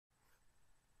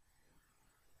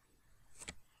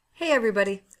Hey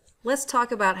everybody, let's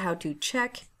talk about how to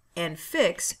check and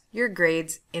fix your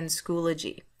grades in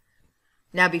Schoology.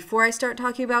 Now before I start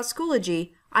talking about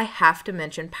Schoology, I have to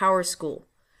mention PowerSchool.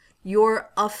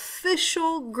 Your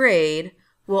official grade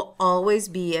will always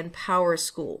be in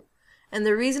PowerSchool. And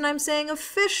the reason I'm saying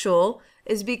official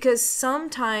is because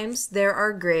sometimes there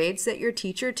are grades that your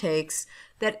teacher takes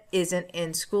that isn't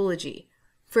in Schoology.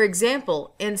 For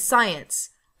example, in science,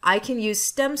 I can use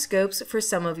STEM scopes for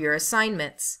some of your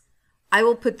assignments. I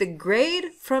will put the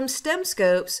grade from STEM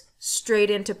scopes straight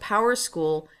into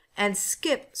PowerSchool and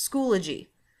skip Schoology.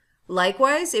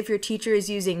 Likewise, if your teacher is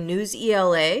using News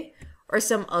ELA or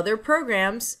some other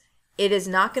programs, it is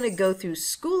not going to go through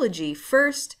Schoology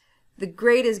first. The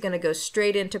grade is going to go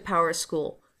straight into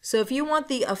PowerSchool. So if you want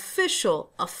the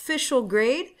official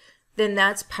grade, then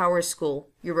that's PowerSchool.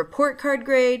 Your report card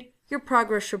grade, your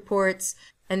progress reports,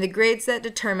 and the grades that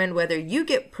determine whether you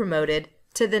get promoted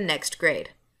to the next grade.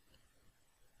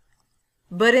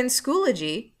 But in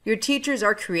Schoology, your teachers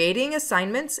are creating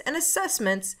assignments and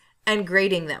assessments and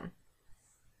grading them.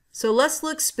 So let's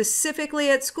look specifically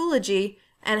at Schoology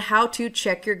and how to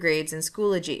check your grades in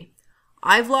Schoology.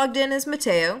 I've logged in as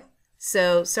Mateo,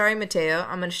 so sorry Mateo,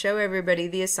 I'm going to show everybody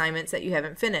the assignments that you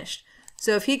haven't finished.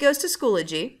 So if he goes to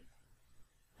Schoology,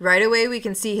 right away we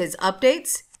can see his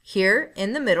updates here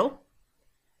in the middle.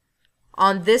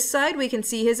 On this side, we can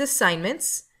see his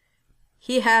assignments.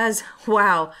 He has,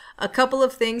 wow, a couple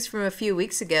of things from a few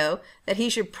weeks ago that he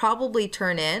should probably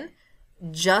turn in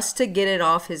just to get it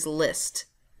off his list.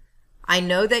 I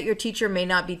know that your teacher may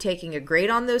not be taking a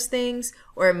grade on those things,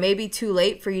 or it may be too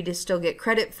late for you to still get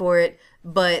credit for it,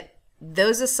 but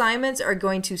those assignments are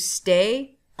going to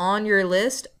stay on your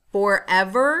list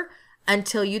forever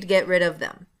until you get rid of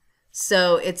them.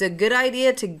 So it's a good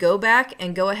idea to go back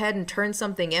and go ahead and turn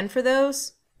something in for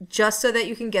those, just so that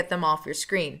you can get them off your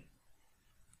screen.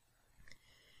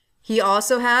 He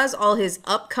also has all his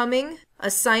upcoming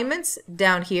assignments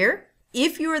down here.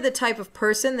 If you are the type of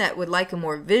person that would like a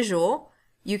more visual,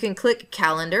 you can click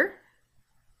Calendar,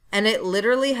 and it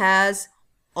literally has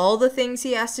all the things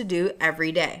he has to do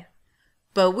every day.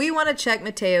 But we want to check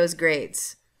Mateo's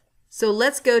grades. So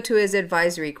let's go to his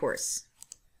advisory course.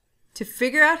 To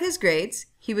figure out his grades,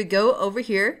 he would go over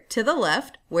here to the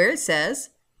left where it says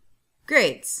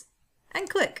Grades and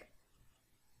click.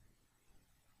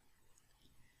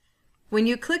 When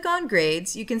you click on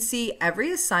Grades, you can see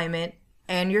every assignment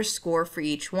and your score for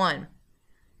each one.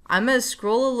 I'm going to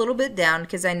scroll a little bit down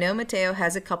because I know Mateo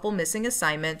has a couple missing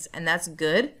assignments, and that's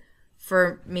good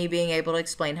for me being able to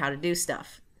explain how to do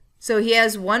stuff. So he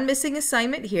has one missing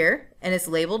assignment here, and it's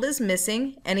labeled as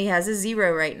missing, and he has a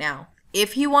 0 right now.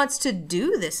 If he wants to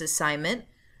do this assignment,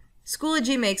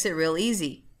 Schoology makes it real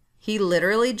easy. He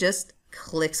literally just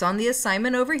clicks on the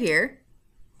assignment over here.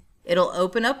 It'll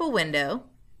open up a window,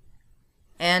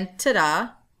 and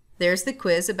ta-da, there's the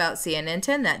quiz about CNN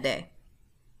 10 that day.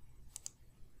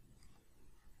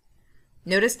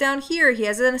 Notice down here he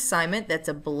has an assignment that's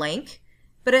a blank,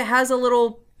 but it has a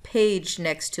little page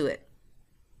next to it.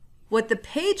 What the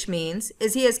page means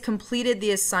is he has completed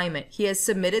the assignment. He has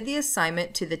submitted the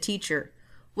assignment to the teacher.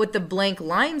 What the blank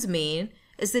lines mean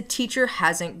is the teacher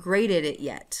hasn't graded it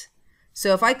yet.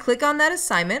 So if I click on that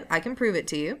assignment, I can prove it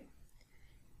to you.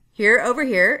 Over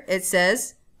here, it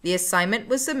says the assignment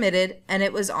was submitted and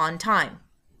it was on time.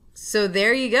 So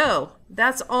there you go.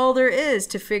 That's all there is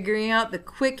to figuring out the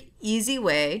quick, easy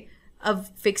way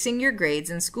of fixing your grades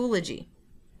in Schoology.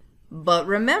 But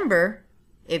remember,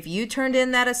 if you turned in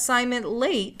that assignment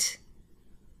late,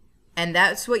 and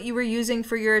that's what you were using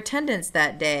for your attendance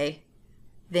that day,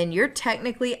 then you're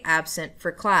technically absent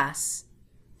for class.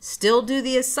 Still do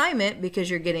the assignment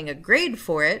because you're getting a grade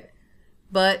for it,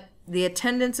 but the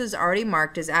attendance is already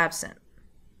marked as absent.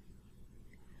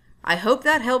 I hope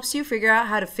that helps you figure out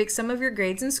how to fix some of your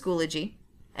grades in Schoology,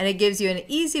 and it gives you an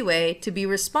easy way to be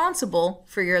responsible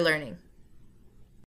for your learning.